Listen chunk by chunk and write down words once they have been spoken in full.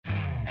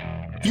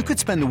You could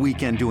spend the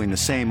weekend doing the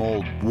same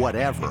old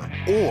whatever,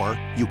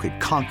 or you could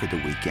conquer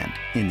the weekend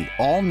in the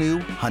all-new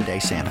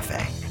Hyundai Santa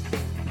Fe.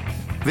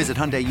 Visit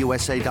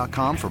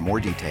HyundaiUSA.com for more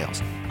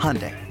details.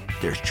 Hyundai,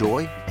 there's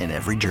joy in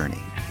every journey.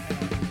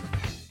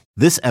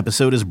 This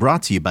episode is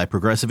brought to you by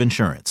Progressive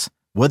Insurance.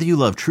 Whether you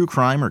love true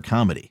crime or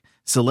comedy,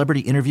 celebrity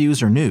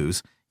interviews or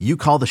news, you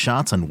call the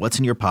shots on what's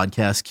in your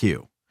podcast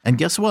queue. And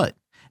guess what?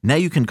 Now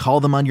you can call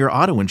them on your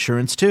auto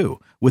insurance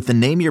too with the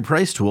Name Your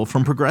Price tool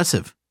from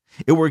Progressive.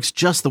 It works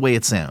just the way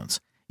it sounds.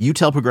 You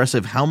tell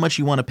Progressive how much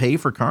you want to pay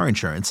for car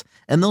insurance,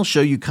 and they'll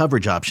show you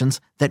coverage options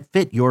that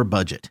fit your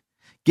budget.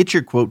 Get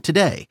your quote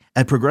today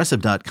at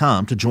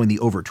Progressive.com to join the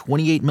over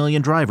 28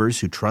 million drivers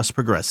who trust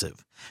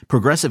Progressive.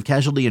 Progressive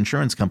Casualty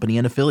Insurance Company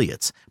and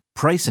Affiliates.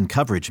 Price and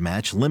coverage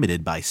match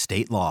limited by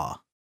state law.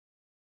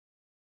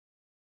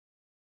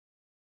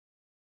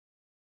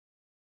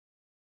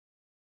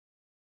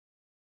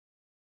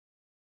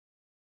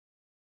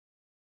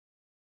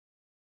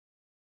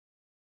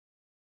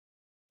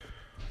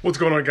 What's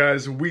going on,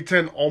 guys? Week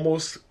 10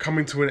 almost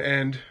coming to an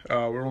end.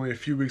 We're only a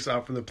few weeks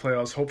out from the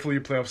playoffs. Hopefully,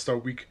 playoffs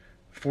start week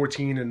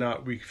 14 and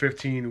not week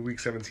 15. Week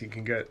 17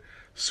 can get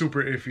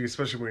super iffy,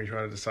 especially when you're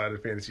trying to decide a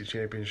fantasy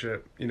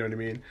championship. You know what I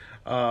mean?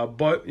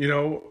 But,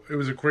 it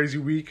was a crazy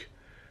week.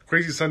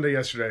 Crazy Sunday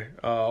yesterday.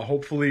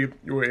 Hopefully,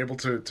 you were able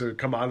to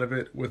come out of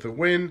it with a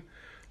win.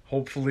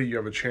 Hopefully, you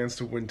have a chance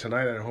to win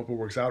tonight, and I hope it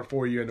works out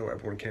for you. I know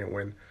everyone can't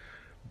win,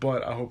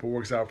 but I hope it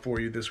works out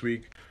for you this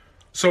week.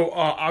 So,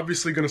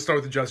 obviously going to start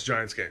with the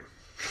Jets-Giants game.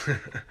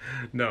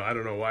 No, I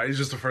don't know why. It's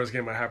just the first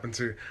game I happened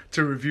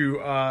to review.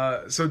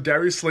 So,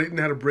 Darius Slayton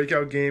had a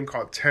breakout game,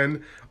 caught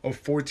 10 of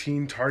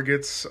 14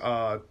 targets,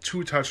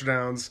 2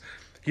 touchdowns.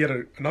 He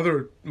had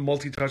another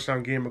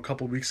multi-touchdown game a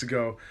couple weeks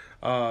ago.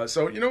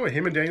 So,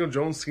 him and Daniel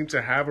Jones seem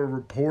to have a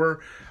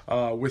rapport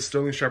with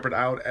Sterling Shepard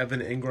out,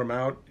 Evan Ingram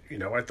out.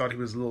 I thought he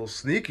was a little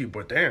sneaky,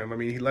 but damn,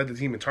 he led the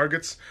team in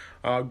targets.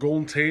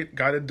 Golden Tate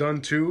got it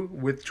done too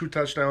with 2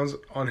 touchdowns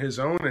on his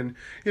own. And,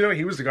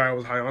 he was the guy I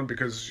was high on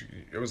because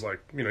it was like,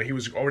 he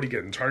was already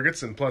getting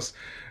targets. And plus,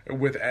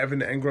 with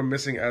Evan Ingram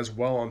missing as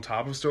well on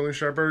top of Sterling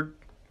Shepard,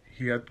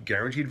 he had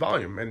guaranteed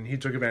volume, and he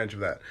took advantage of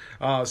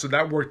that. So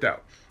that worked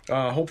out.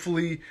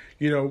 Hopefully,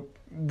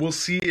 we'll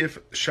see if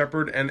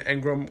Shepard and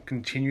Ingram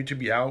continue to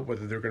be out,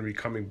 whether they're going to be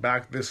coming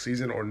back this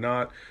season or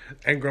not.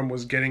 Ingram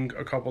was getting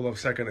a couple of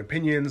second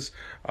opinions,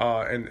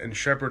 and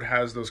Shepard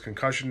has those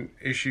concussion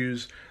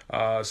issues,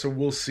 so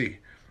we'll see.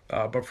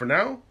 But for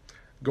now,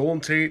 Golden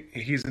Tate,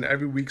 he's an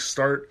every week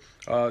start,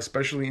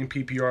 especially in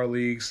PPR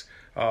leagues.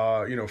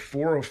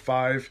 4 of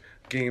 5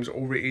 games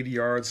over 80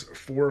 yards,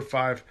 4 or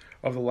 5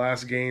 of the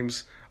last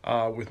games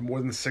with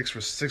more than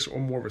 6 or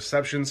more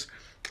receptions.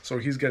 So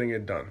he's getting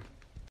it done.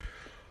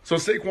 So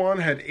Saquon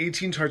had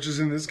 18 touches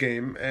in this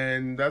game,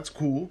 and that's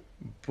cool,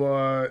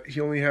 but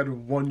he only had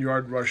 1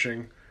 yard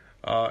rushing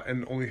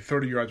and only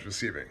 30 yards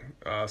receiving.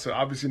 So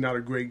obviously not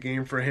a great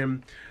game for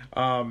him.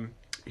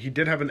 He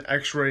did have an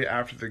x-ray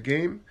after the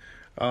game,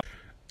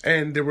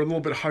 and they were a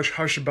little bit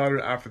hush-hush about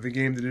it after the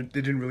game. They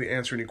didn't really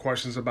answer any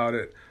questions about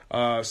it.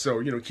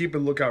 So keep a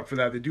lookout for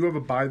that. They do have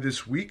a bye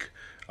this week,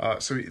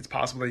 so it's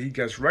possible that he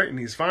gets right and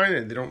he's fine,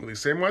 and they don't really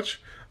say much,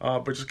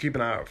 but just keep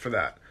an eye out for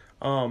that.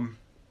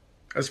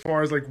 As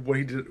far as what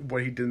he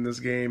did in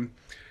this game,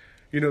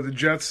 the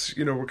Jets,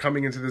 were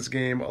coming into this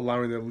game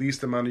allowing the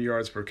least amount of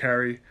yards per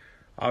carry.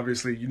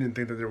 Obviously, you didn't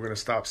think that they were going to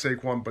stop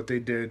Saquon, but they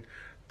did.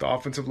 The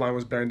offensive line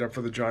was banged up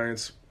for the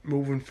Giants.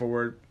 Moving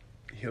forward,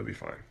 he'll be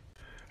fine.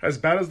 As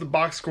bad as the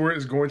box score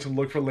is going to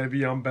look for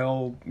Le'Veon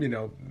Bell,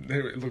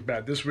 it looked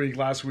bad this week,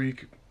 last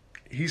week,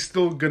 he's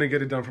still going to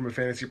get it done from a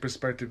fantasy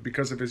perspective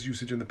because of his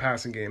usage in the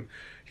passing game.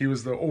 He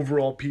was the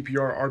overall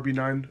PPR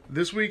RB9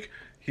 this week.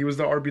 He was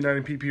the RB9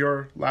 in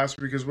PPR last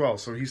week as well.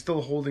 So he's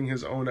still holding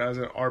his own as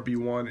an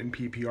RB1 in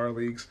PPR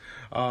leagues.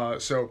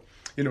 So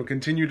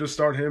continue to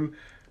start him.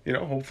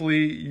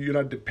 Hopefully you're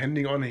not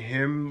depending on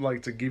him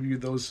to give you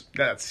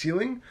that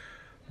ceiling,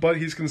 but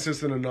he's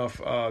consistent enough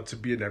to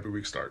be an every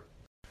week start.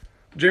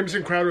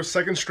 Jamison Crowder,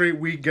 second straight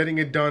week, getting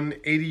it done,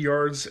 80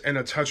 yards and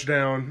a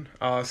touchdown.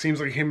 Seems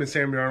like him and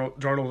Sam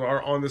Darnold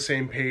are on the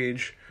same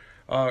page.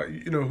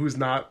 Who's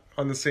not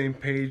on the same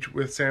page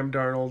with Sam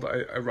Darnold?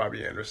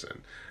 Robbie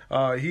Anderson.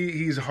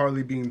 He's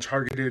hardly being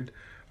targeted.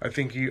 I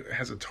think he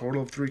has a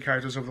total of 3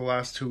 catches over the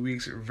last 2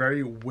 weeks.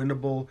 Very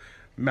winnable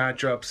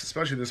matchups,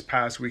 especially this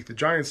past week. The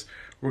Giants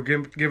were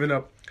giving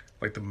up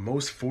the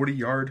most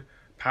 40-yard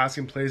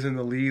passing plays in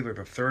the league,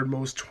 the third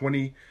most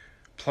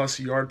 20-plus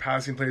yard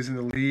passing plays in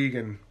the league,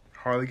 and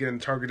hardly getting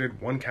targeted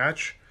 1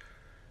 catch.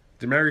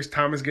 Demaryius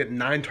Thomas getting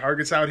 9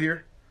 targets out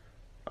here.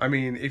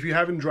 If you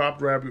haven't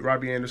dropped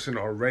Robbie Anderson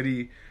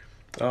already,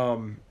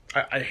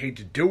 I hate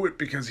to do it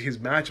because his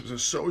matchups are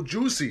so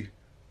juicy,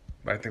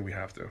 but I think we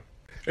have to.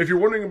 If you're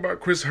wondering about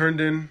Chris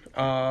Herndon,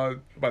 by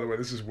the way,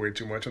 this is way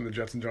too much on the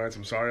Jets and Giants.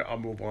 I'm sorry. I'll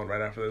move on right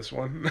after this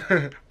one.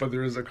 But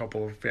there is a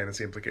couple of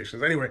fantasy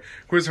implications. Anyway,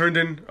 Chris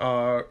Herndon,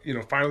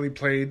 finally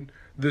played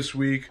this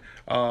week.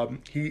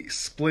 He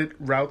split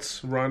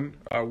routes run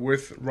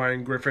with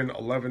Ryan Griffin.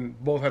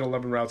 Both had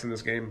 11 routes in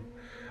this game.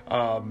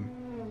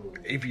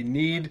 If you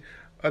need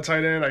a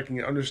tight end, I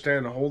can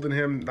understand holding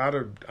him. Not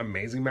an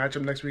amazing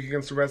matchup next week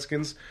against the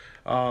Redskins.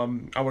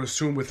 I would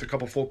assume with a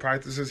couple full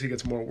practices he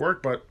gets more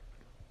work, but...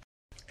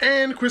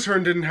 And Chris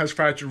Herndon has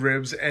fractured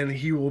ribs, and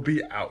he will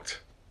be out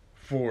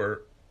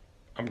for,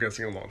 I'm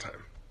guessing, a long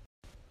time.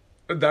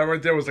 That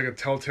right there was like a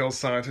telltale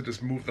sign to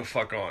just move the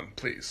fuck on,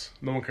 please.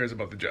 No one cares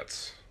about the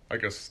Jets. I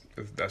guess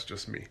that's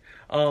just me.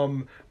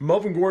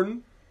 Melvin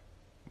Gordon,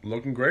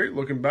 looking great,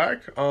 looking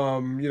back.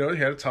 He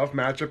had a tough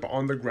matchup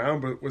on the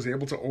ground, but was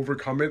able to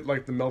overcome it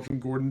like the Melvin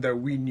Gordon that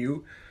we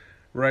knew,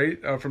 right,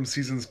 from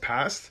seasons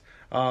past.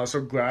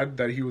 So glad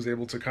that he was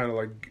able to kind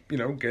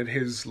of get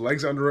his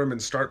legs under him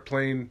and start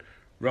playing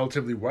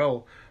relatively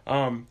well.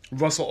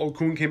 Russell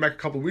Okung came back a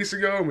couple of weeks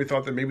ago, and we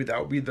thought that maybe that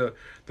would be the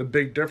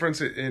big difference.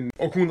 In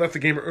Okung left the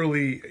game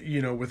early,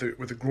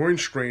 with a groin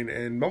strain,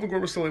 and Melvin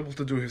Gordon was still able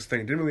to do his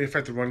thing. Didn't really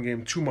affect the run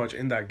game too much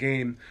in that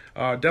game.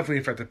 Definitely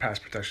affected pass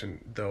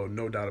protection, though,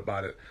 no doubt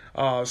about it.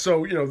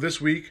 This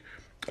week,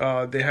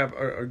 they have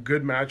a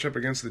good matchup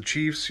against the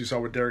Chiefs. You saw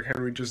what Derrick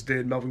Henry just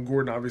did. Melvin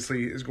Gordon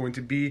obviously is going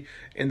to be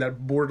in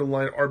that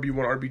borderline RB1,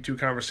 RB2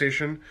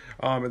 conversation.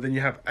 And then you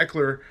have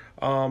Eckler,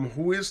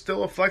 who is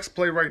still a flex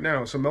play right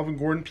now. So Melvin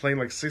Gordon playing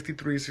like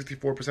 63,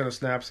 64% of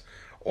snaps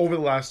over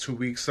the last 2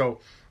 weeks. So,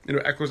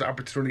 Eckler's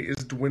opportunity is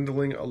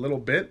dwindling a little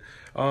bit.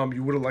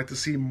 You would have liked to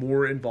see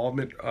more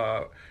involvement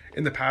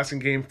in the passing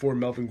game for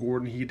Melvin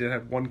Gordon. He did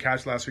have one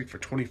catch last week for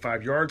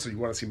 25 yards, so you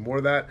want to see more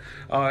of that,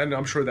 and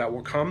I'm sure that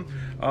will come.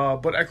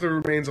 But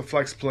Eckler remains a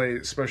flex play,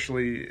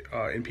 especially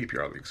in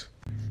PPR leagues.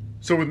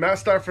 So with Matt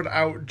Stafford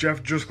out,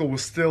 Jeff Driscoll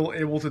was still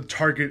able to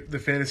target the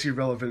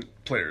fantasy-relevant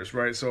players,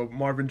 right? So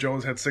Marvin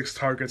Jones had 6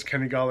 targets,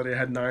 Kenny Golladay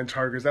had 9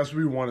 targets. That's what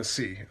we want to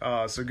see.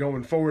 So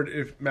going forward,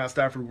 if Matt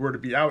Stafford were to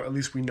be out, at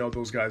least we know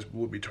those guys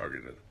will be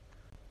targeted.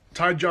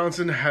 Ty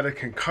Johnson had a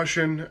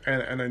concussion,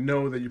 and I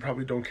know that you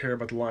probably don't care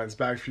about the Lions'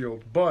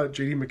 backfield, but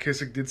J.D.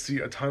 McKissic did see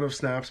a ton of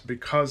snaps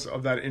because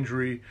of that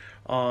injury,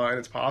 and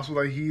it's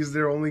possible that he's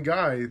their only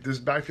guy. This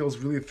backfield is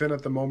really thin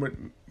at the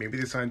moment. Maybe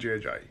they sign Jay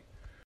Ajayi.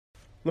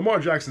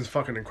 Lamar Jackson's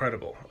fucking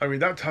incredible. I mean,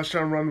 that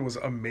touchdown run was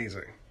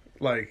amazing.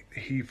 Like,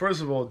 he,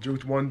 first of all,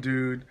 juked one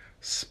dude,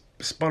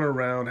 spun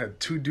around, had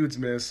 2 dudes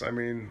miss. I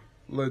mean,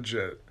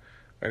 legit.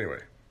 Anyway.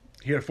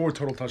 He had 4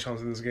 total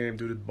touchdowns in this game.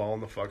 Dude is balling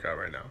the fuck out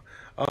right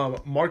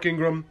now. Mark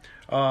Ingram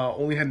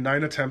only had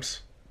 9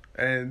 attempts.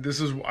 And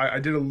this is, I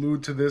did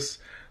allude to this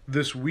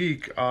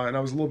week, and I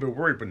was a little bit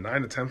worried, but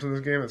 9 attempts in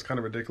this game, that's kind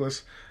of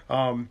ridiculous.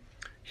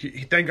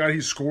 He thank God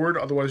he scored.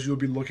 Otherwise, you'll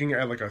be looking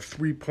at like a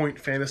 3-point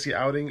fantasy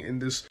outing in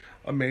this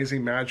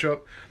amazing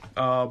matchup.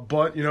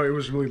 But, it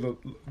was really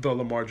the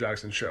Lamar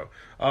Jackson show.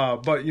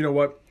 But you know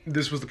what?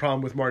 This was the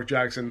problem with Mark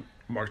Ingram.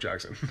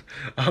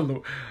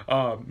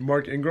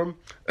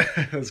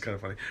 That's kind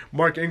of funny.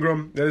 Mark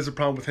Ingram, that is a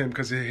problem with him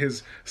because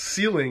his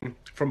ceiling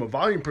from a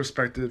volume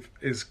perspective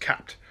is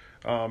capped.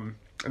 And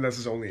that's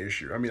his only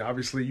issue. I mean,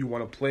 obviously you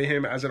want to play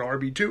him as an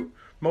RB2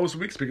 most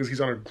weeks because he's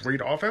on a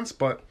great offense,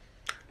 but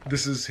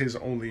this is his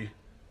only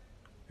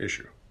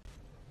issue.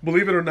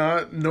 Believe it or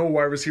not, no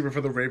wide receiver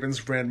for the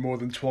Ravens ran more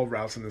than 12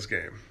 routes in this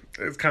game.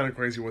 It's kind of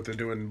crazy what they're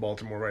doing in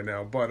Baltimore right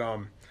now. But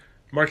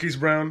Marquise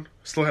Brown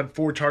still had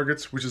 4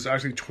 targets, which is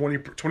actually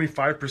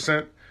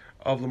 25%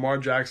 of Lamar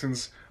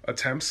Jackson's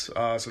attempts.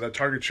 So that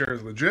target share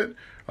is legit.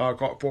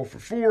 Caught 4 for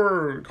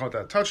 4, caught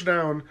that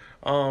touchdown.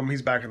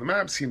 He's back in the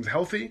map, seems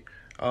healthy.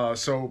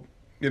 So,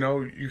 you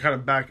kind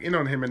of back in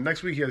on him. And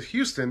next week he has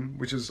Houston,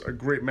 which is a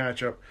great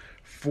matchup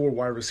for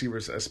wide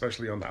receivers,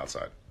 especially on the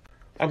outside.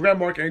 I'm glad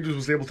Mark Andrews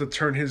was able to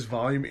turn his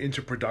volume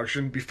into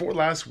production. Before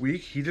last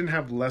week, he didn't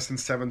have less than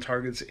 7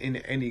 targets in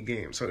any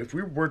game. So if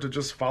we were to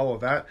just follow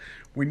that,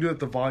 we knew that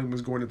the volume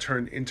was going to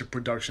turn into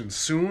production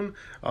soon,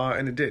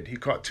 and it did. He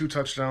caught 2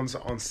 touchdowns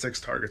on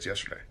 6 targets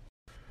yesterday.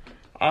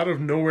 Out of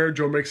nowhere,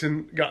 Joe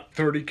Mixon got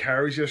 30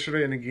 carries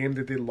yesterday in a game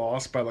that they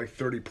lost by like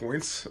 30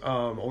 points.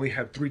 Only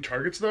had 3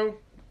 targets, though.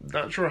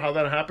 Not sure how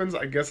that happens.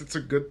 I guess it's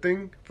a good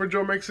thing for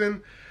Joe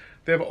Mixon.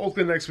 They have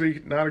Oakland next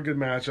week. Not a good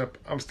matchup.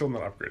 I'm still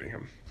not upgrading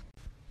him.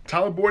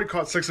 Tyler Boyd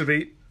caught 6 of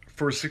 8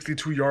 for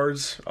 62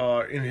 yards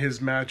in his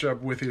matchup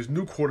with his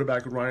new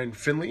quarterback, Ryan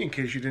Finley. In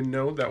case you didn't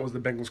know, that was the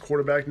Bengals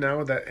quarterback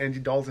now that Andy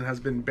Dalton has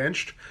been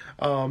benched.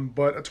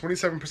 But a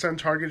 27%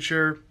 target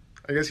share.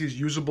 I guess he's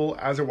usable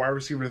as a wide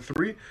receiver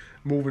 3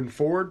 moving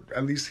forward.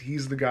 At least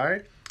he's the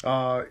guy.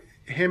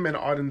 Him and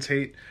Auden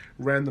Tate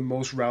ran the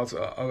most routes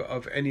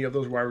of any of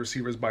those wide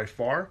receivers by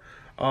far.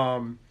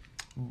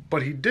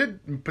 But he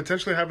did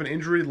potentially have an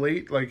injury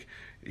late. Like,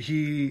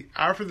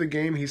 after the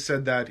game, he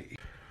said that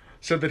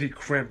he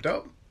cramped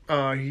up.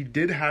 He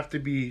did have to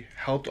be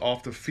helped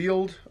off the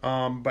field.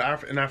 But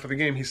after the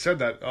game, he said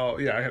that, oh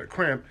yeah, I had a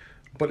cramp.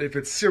 But if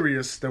it's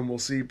serious, then we'll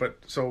see. But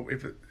so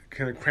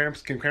can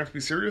cramps be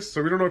serious?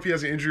 So we don't know if he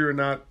has an injury or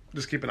not.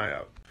 Just keep an eye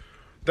out.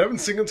 Devin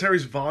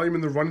Singletary's volume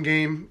in the run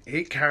game,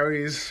 8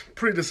 carries,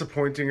 pretty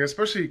disappointing,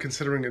 especially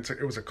considering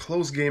it was a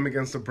close game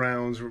against the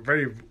Browns, a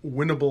very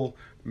winnable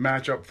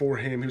matchup for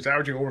him. He was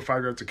averaging over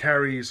 5 yards a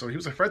carry, so he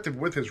was effective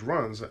with his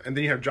runs. And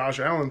then you have Josh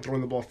Allen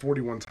throwing the ball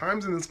 41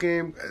 times in this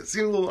game. It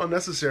seemed a little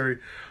unnecessary,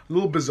 a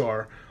little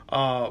bizarre.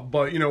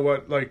 But you know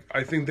what? Like,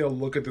 I think they'll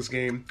look at this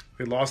game.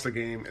 They lost the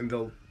game, and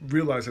they'll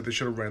realize that they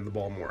should have ran the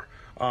ball more.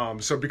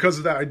 So because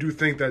of that, I do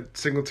think that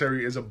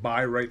Singletary is a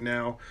buy right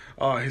now.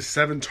 His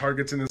 7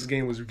 targets in this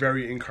game was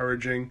very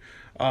encouraging.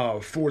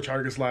 4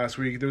 targets last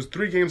week. There's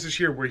 3 games this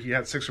year where he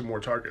had 6 or more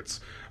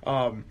targets.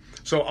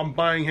 So I'm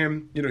buying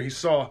him. You know, he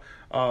saw,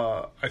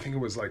 I think it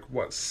was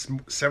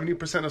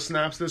 70% of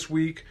snaps this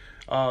week.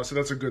 So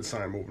that's a good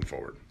sign moving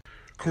forward.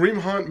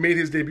 Kareem Hunt made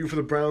his debut for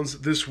the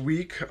Browns this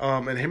week,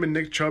 and him and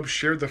Nick Chubb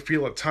shared the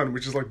field a ton,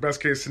 which is like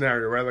best case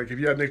scenario, right? Like if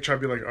you had Nick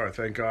Chubb, you're like, oh,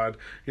 thank God.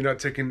 You're not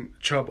taking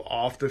Chubb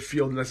off the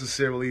field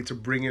necessarily to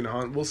bring in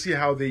Hunt. We'll see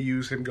how they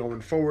use him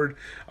going forward.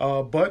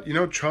 But, you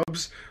know,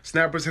 Chubb's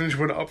snap percentage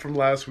went up from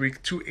last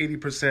week to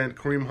 80%.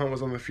 Kareem Hunt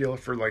was on the field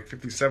for like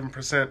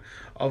 57%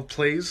 of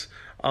plays.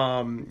 You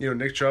know,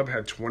 Nick Chubb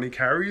had 20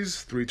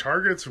 carries, 3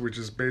 targets, which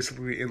is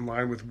basically in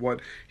line with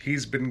what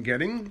he's been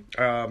getting.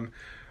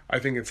 I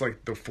think it's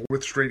like the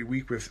 4th straight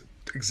week with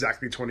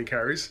exactly 20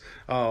 carries.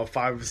 5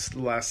 of the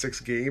last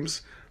 6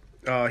 games,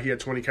 he had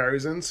 20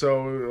 carries in.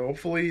 So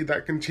hopefully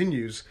that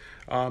continues.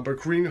 But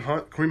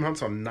Kareem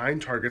Hunt's on 9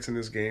 targets in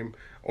this game.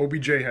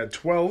 OBJ had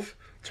 12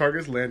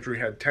 targets. Landry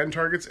had 10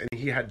 targets, and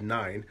he had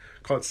 9.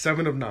 Caught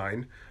 7 of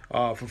 9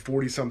 for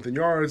 40-something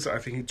yards. I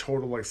think he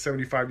totaled like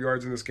 75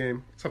 yards in this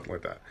game, something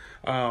like that.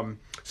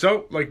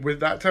 So like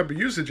with that type of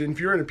usage, and if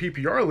you're in a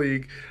PPR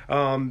league,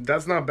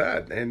 that's not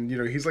bad. And, you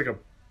know, he's like a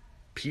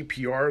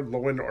PPR,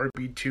 low-end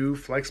RB2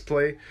 flex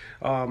play.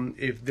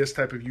 If this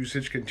type of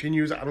usage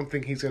continues, I don't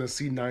think he's going to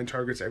see 9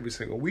 targets every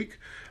single week.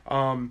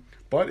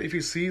 But if he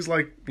sees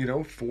 4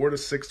 to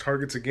 6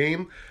 targets a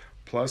game,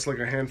 plus like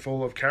a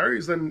handful of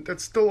carries, then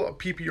that's still a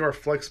PPR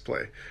flex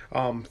play.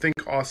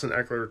 Think Austin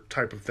Eckler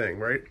type of thing,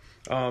 right?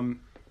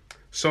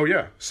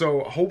 So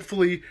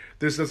hopefully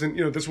this doesn't,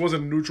 this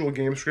wasn't a neutral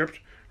game script,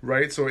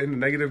 right? So in the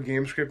negative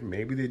game script,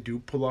 maybe they do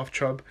pull off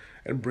Chubb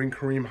and bring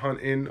Kareem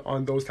Hunt in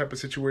on those type of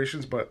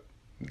situations, but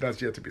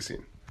that's yet to be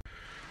seen.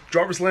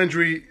 Jarvis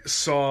Landry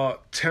saw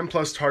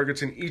 10-plus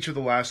targets in each of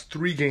the last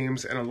 3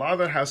 games, and a lot of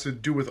that has to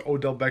do with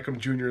Odell Beckham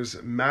Jr.'s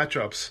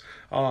matchups.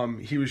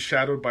 He was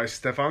shadowed by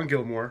Stephon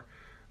Gilmore,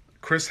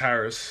 Chris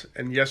Harris,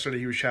 and yesterday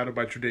he was shadowed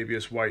by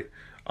Tre'Davious White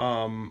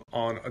on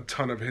a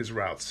ton of his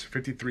routes,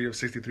 53 of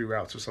 63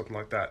 routes or something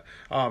like that.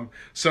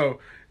 So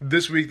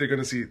this week they're going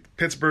to see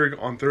Pittsburgh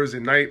on Thursday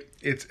night.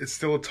 It's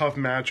still a tough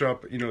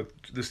matchup. You know,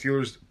 the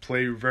Steelers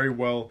play very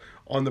well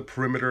on the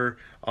perimeter.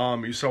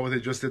 You saw what they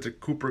just did to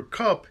Cooper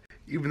Kupp,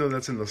 even though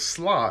that's in the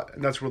slot,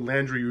 and that's where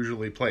Landry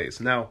usually plays.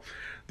 Now,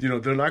 you know,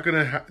 they're not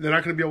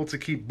gonna be able to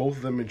keep both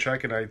of them in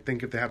check, and I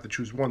think if they have to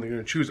choose one, they're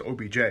going to choose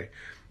OBJ.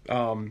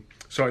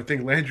 So I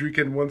think Landry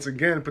can once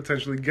again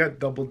potentially get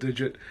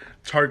double-digit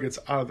targets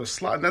out of the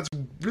slot, and that's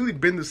really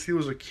been the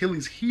Steelers'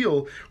 Achilles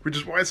heel, which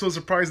is why it's so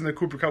surprising that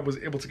Cooper Kupp was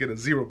able to get a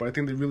 0. But I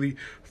think they really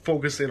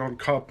focused in on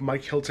Kupp.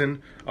 Mike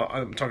Hilton,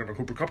 I'm talking about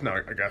Cooper Kupp now,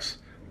 I guess.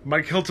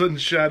 Mike Hilton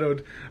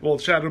shadowed,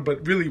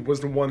 but really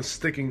was the one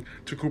sticking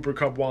to Cooper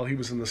Kupp while he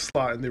was in the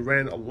slot, and they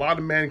ran a lot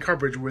of man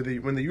coverage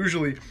when they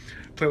usually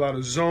play a lot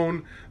of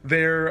zone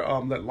there,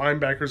 let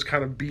linebackers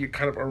kind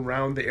of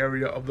around the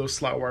area of those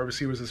slot wide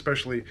receivers,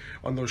 especially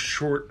on those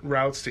short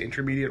routes to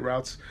intermediate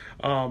routes.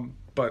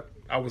 But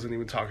I wasn't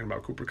even talking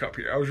about Cooper Kupp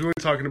here. I was really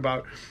talking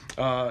about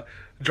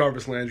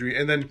Jarvis Landry.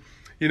 And then,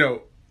 you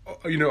know,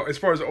 as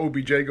far as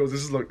OBJ goes,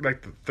 this is like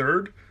the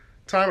 3rd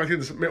time, I think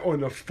the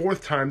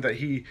 4th time that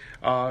he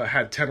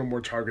had 10 or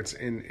more targets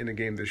in a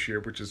game this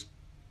year, which is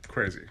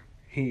crazy.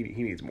 He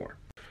needs more.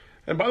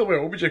 And by the way,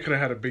 OBJ could have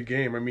had a big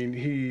game. I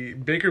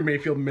mean, Baker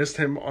Mayfield missed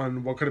him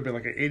on what could have been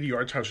like an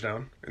 80-yard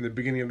touchdown in the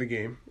beginning of the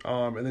game.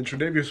 And then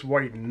Tre'Davious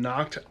White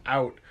knocked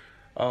out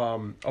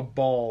a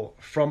ball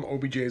from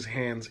OBJ's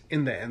hands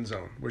in the end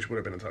zone, which would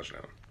have been a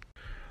touchdown.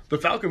 The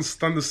Falcons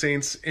stunned the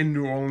Saints in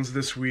New Orleans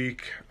this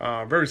week.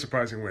 Very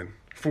surprising win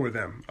for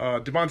them.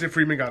 Devontae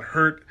Freeman got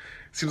hurt.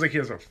 Seems like he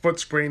has a foot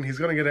sprain. He's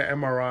going to get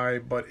an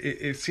MRI, but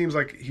it seems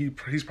like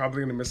he's probably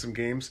going to miss some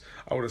games,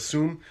 I would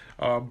assume.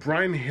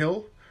 Brian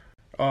Hill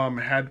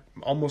had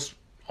almost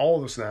all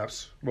of the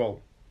snaps. Well,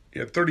 he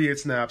had 38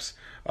 snaps.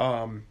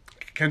 Kenjon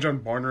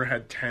Barner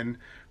had 10.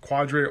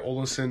 Quadre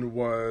Olison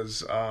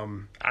was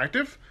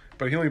active,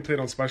 but he only played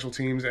on special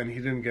teams, and he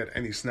didn't get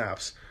any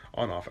snaps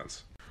on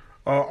offense.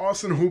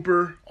 Austin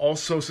Hooper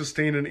also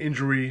sustained an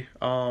injury.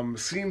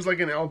 Seems like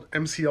an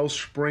MCL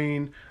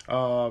sprain.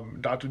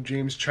 Dr.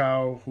 James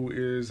Chow, who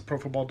is Pro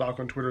Football Doc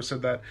on Twitter,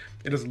 said that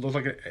it doesn't look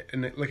like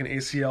an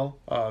ACL.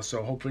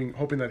 So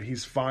hoping that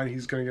he's fine.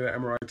 He's going to get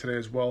an MRI today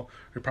as well.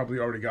 He probably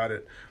already got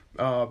it.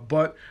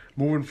 But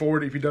moving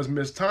forward, if he does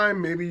miss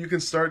time, maybe you can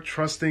start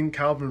trusting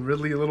Calvin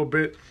Ridley a little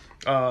bit.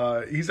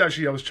 He's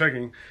actually, I was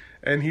checking,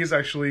 and he's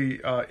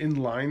actually in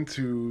line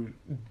to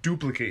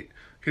duplicate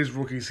his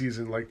rookie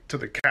season, like to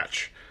the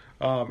catch,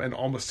 and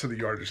almost to the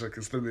yardage. Like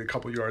it's literally a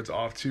couple yards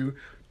off too,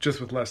 just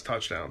with less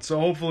touchdowns. So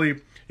hopefully,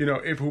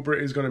 if Hooper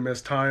is going to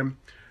miss time,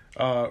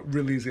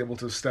 Ridley is able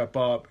to step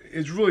up.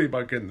 It's really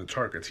about getting the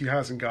targets. He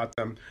hasn't got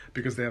them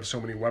because they have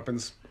so many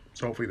weapons.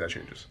 So hopefully that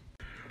changes.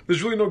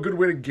 There's really no good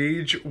way to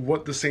gauge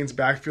what the Saints'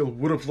 backfield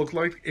would have looked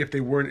like if they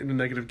weren't in a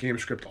negative game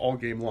script all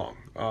game long.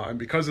 And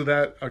because of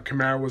that,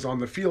 Kamara was on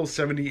the field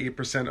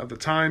 78% of the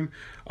time.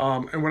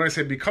 And when I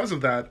say because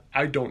of that,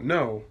 I don't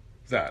know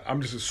that.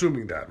 I'm just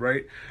assuming that,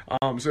 right?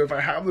 So if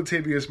I have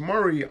Latavius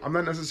Murray, I'm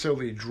not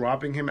necessarily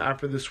dropping him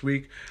after this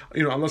week,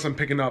 unless I'm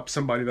picking up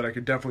somebody that I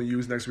could definitely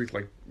use next week,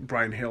 like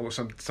Brian Hill or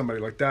somebody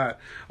like that.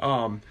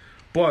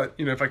 But,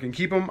 if I can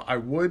keep him, I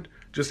would,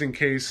 just in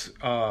case.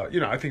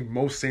 I think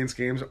most Saints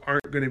games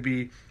aren't going to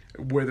be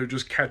where they're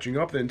just catching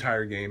up the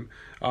entire game.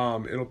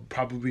 It'll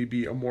probably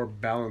be a more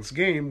balanced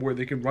game where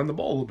they can run the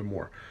ball a little bit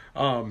more.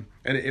 And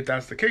if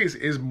that's the case,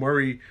 is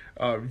Murray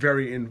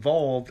very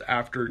involved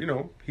after,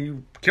 he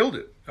killed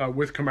it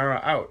with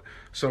Kamara out.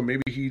 So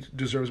maybe he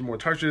deserves more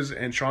touches,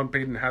 and Sean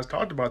Payton has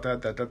talked about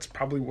that's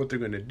probably what they're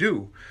going to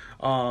do.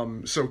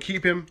 So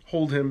keep him,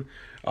 hold him.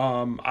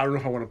 I don't know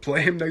if I want to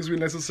play him next week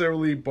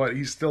necessarily, but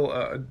he's still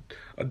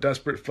a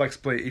desperate flex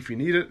play if you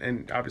need it,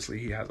 and obviously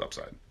he has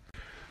upside.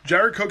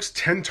 Jared Cook's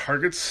 10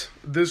 targets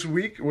this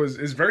week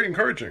is very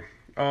encouraging,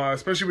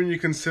 especially when you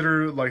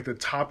consider like the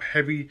top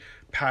heavy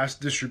pass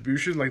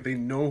distribution. Like they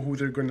know who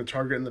they're going to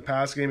target in the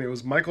pass game. It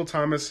was Michael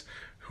Thomas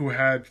who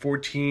had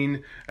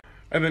 14,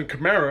 and then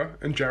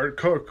Kamara and Jared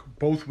Cook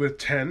both with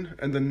 10,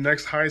 and the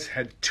next highest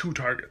had 2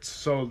 targets.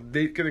 So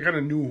they kind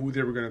of knew who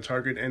they were going to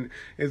target, and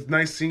it's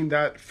nice seeing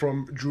that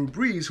from Drew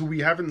Brees, who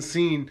we haven't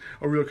seen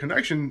a real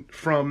connection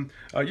from,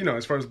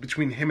 as far as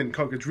between him and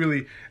Cook. It's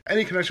really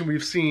any connection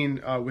we've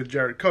seen with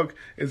Jared Cook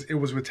it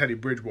was with Teddy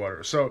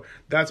Bridgewater. So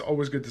that's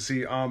always good to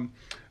see. And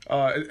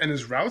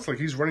his routes, like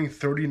he's running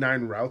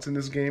 39 routes in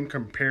this game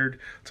compared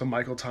to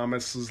Michael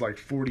Thomas's like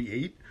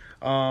 48.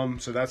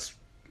 So that's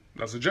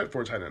legit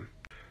for a tight end.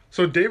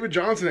 So David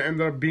Johnson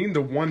ended up being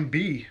the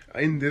 1B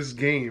in this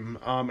game,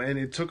 and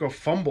it took a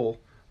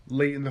fumble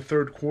late in the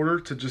third quarter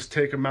to just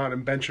take him out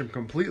and bench him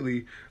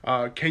completely.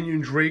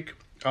 Kenyon Drake,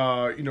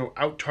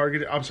 out-touched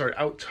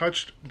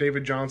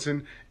David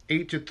Johnson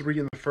 8-3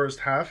 in the first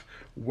half,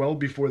 well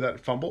before that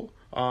fumble.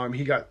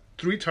 He got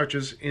 3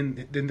 touches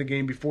in the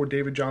game before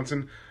David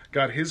Johnson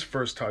got his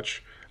first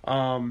touch.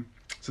 So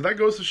that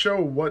goes to show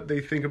what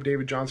they think of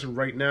David Johnson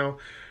right now.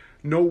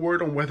 No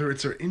word on whether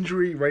it's an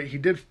injury, right? He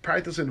did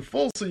practice in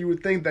full, so you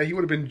would think that he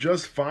would have been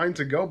just fine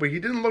to go, but he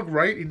didn't look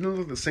right. He didn't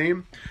look the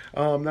same.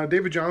 Now,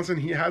 David Johnson,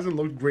 he hasn't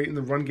looked great in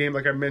the run game.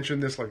 Like I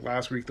mentioned this like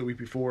last week, the week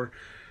before.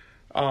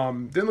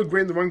 Didn't look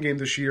great in the run game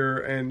this year,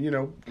 and,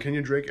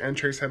 Kenyon Drake and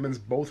Chase Edmonds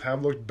both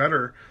have looked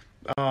better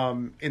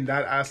in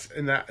that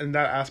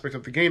aspect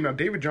of the game. Now,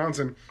 David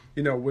Johnson,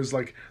 was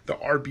like the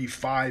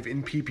RB5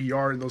 in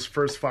PPR in those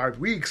first 5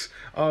 weeks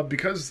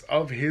because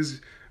of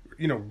his,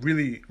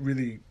 really,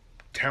 really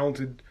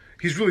talented.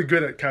 He's really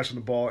good at catching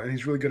the ball, and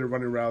he's really good at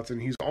running routes, and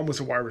he's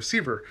almost a wide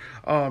receiver.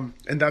 And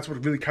that's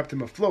what really kept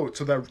him afloat.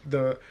 So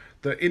that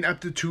the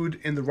ineptitude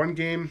in the run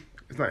game,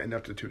 it's not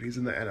ineptitude. He's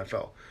in the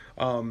NFL,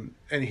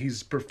 and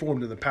he's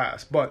performed in the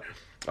past, but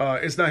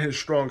it's not his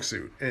strong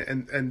suit,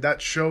 and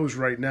that shows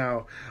right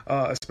now,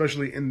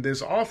 especially in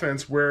this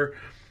offense where,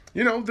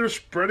 they're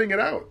spreading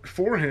it out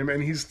for him,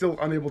 and he's still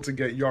unable to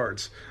get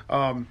yards.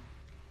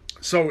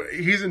 So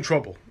he's in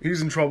trouble.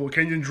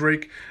 Kenyon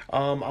Drake,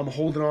 I'm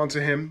holding on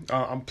to him.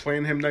 I'm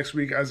playing him next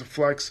week as a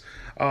flex.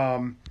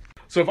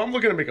 So if I'm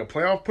looking to make a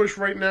playoff push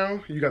right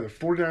now, you got the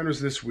 49ers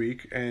this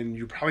week, and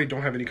you probably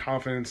don't have any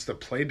confidence to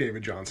play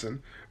David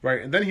Johnson,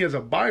 right? And then he has a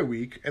bye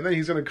week, and then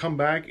he's going to come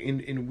back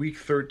in week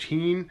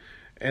 13.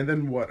 And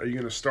then what? Are you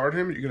going to start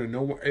him? You're going to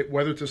know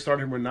whether to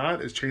start him or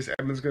not. Is Chase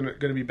Edmonds going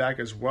to be back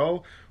as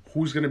well?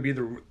 Who's going to be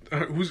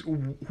who's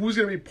going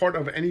to be part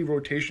of any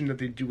rotation that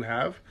they do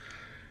have?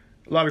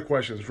 A lot of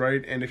questions,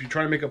 right? And if you're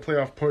trying to make a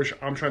playoff push,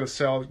 I'm trying to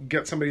sell,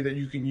 get somebody that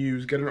you can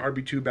use, get an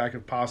RB2 back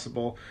if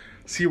possible,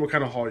 see what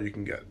kind of haul you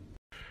can get.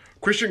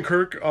 Christian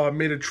Kirk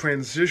made a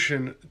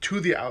transition to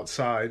the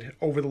outside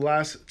over the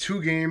last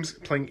 2 games,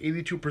 playing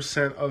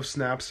 82% of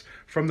snaps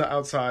from the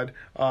outside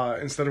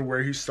instead of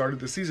where he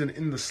started the season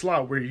in the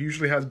slot, where he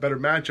usually has better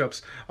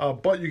matchups.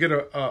 But you get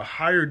a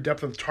higher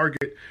depth of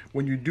target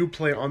when you do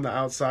play on the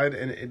outside,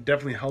 and it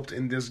definitely helped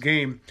in this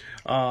game.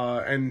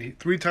 And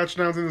 3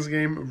 touchdowns in this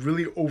game,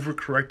 really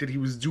overcorrected. He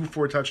was due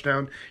for a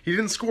touchdown. He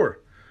didn't score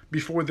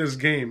before this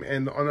game,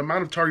 and on the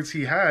amount of targets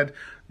he had,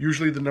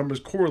 usually the numbers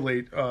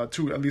correlate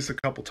to at least a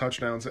couple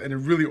touchdowns, and it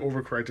really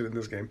overcorrected in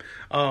this game.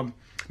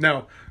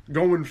 Now,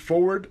 going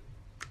forward,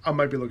 I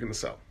might be looking to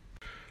sell.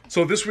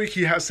 So this week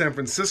he has San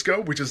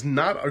Francisco, which is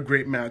not a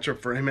great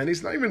matchup for him, and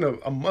he's not even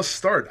a must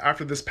start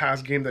after this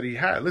past game that he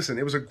had. Listen,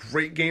 it was a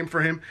great game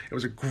for him. It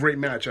was a great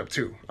matchup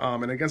too.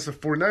 And against the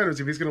 49ers,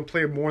 if he's going to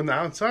play more on the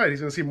outside, he's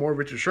going to see more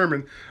Richard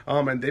Sherman,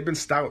 and they've been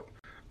stout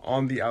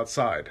on the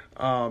outside.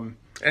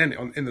 And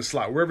in the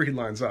slot, wherever he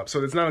lines up.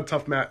 So it's not a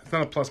it's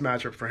not a plus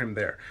matchup for him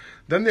there.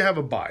 Then they have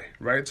a bye,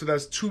 right? So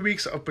that's 2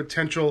 weeks of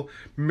potential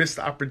missed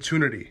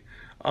opportunity.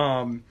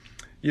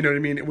 You know what I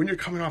mean? When you're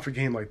coming off a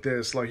game like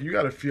this, like, you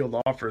got to field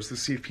offers to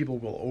see if people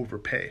will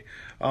overpay.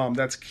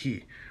 That's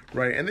key,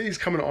 right? And then he's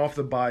coming off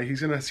the bye.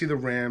 He's going to see the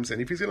Rams,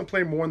 and if he's going to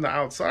play more on the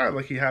outside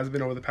like he has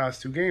been over the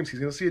past 2 games, he's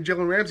going to see a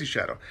Jalen Ramsey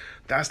shadow.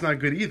 That's not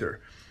good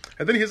either.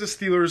 And then he has the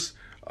Steelers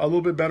a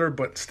little bit better,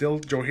 but still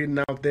Joe Hayden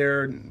out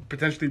there,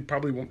 potentially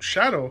probably won't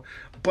shadow,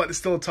 but it's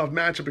still a tough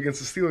matchup against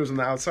the Steelers on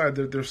the outside.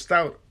 They're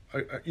stout,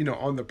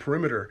 on the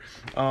perimeter.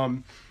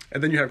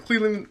 And then you have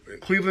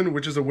Cleveland,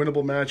 which is a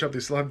winnable matchup. They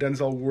still have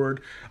Denzel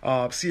Ward.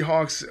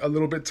 Seahawks, a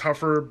little bit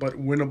tougher, but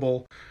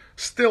winnable.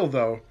 Still,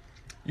 though,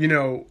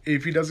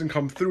 if he doesn't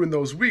come through in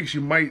those weeks,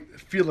 you might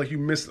feel like you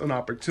missed an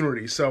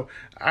opportunity. So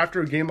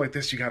after a game like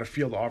this, you got to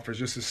field offers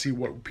just to see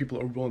what people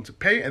are willing to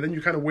pay. And then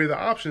you kind of weigh the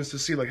options to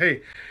see, like,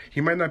 hey,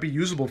 he might not be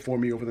usable for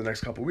me over the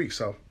next couple of weeks.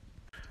 So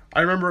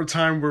I remember a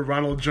time where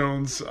Ronald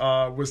Jones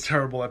was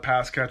terrible at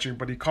pass catching,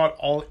 but he caught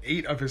all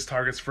 8 of his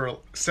targets for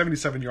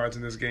 77 yards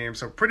in this game.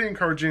 So pretty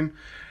encouraging.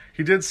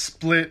 He did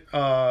split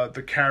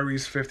the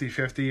carries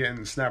 50-50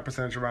 and snap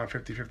percentage around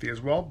 50-50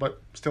 as well,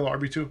 but still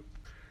RB2.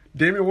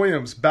 Damian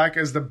Williams back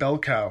as the bell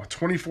cow.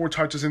 24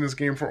 touches in this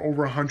game for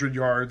over 100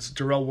 yards.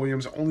 Darrell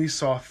Williams only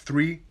saw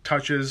 3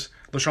 touches.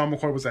 LaShawn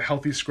McCoy was a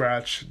healthy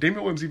scratch.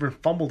 Damian Williams even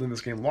fumbled in this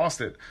game, lost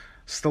it.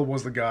 Still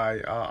was the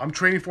guy. I'm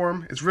trading for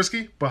him. It's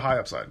risky, but high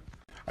upside.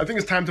 I think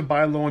it's time to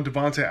buy low on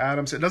Devontae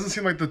Adams. It doesn't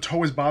seem like the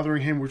toe is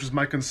bothering him, which was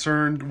my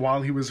concern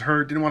while he was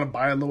hurt. Didn't want to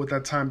buy low at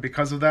that time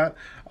because of that.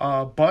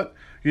 But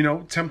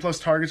 10 plus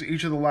targets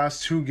each of the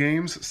last 2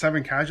 games,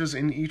 7 catches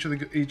in each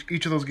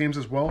of those games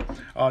as well.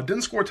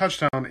 Didn't score a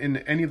touchdown in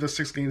any of the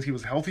 6 games he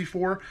was healthy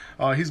for.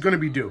 He's going to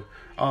be due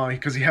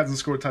because he hasn't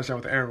scored a touchdown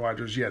with Aaron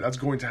Rodgers yet. That's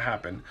going to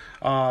happen.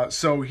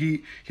 So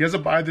he has a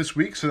bye this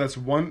week, so that's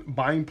one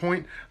buying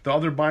point. The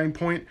other buying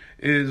point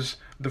is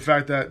the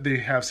fact that they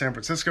have San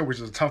Francisco, which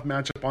is a tough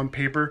matchup on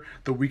paper,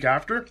 the week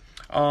after.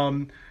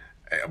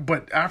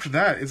 But after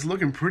that, it's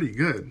looking pretty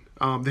good.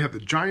 They have the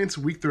Giants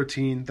week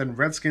 13, then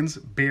Redskins,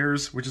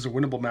 Bears, which is a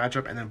winnable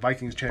matchup, and then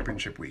Vikings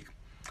championship week.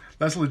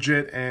 That's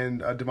legit,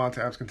 and Devontae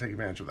Adams can take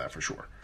advantage of that for sure.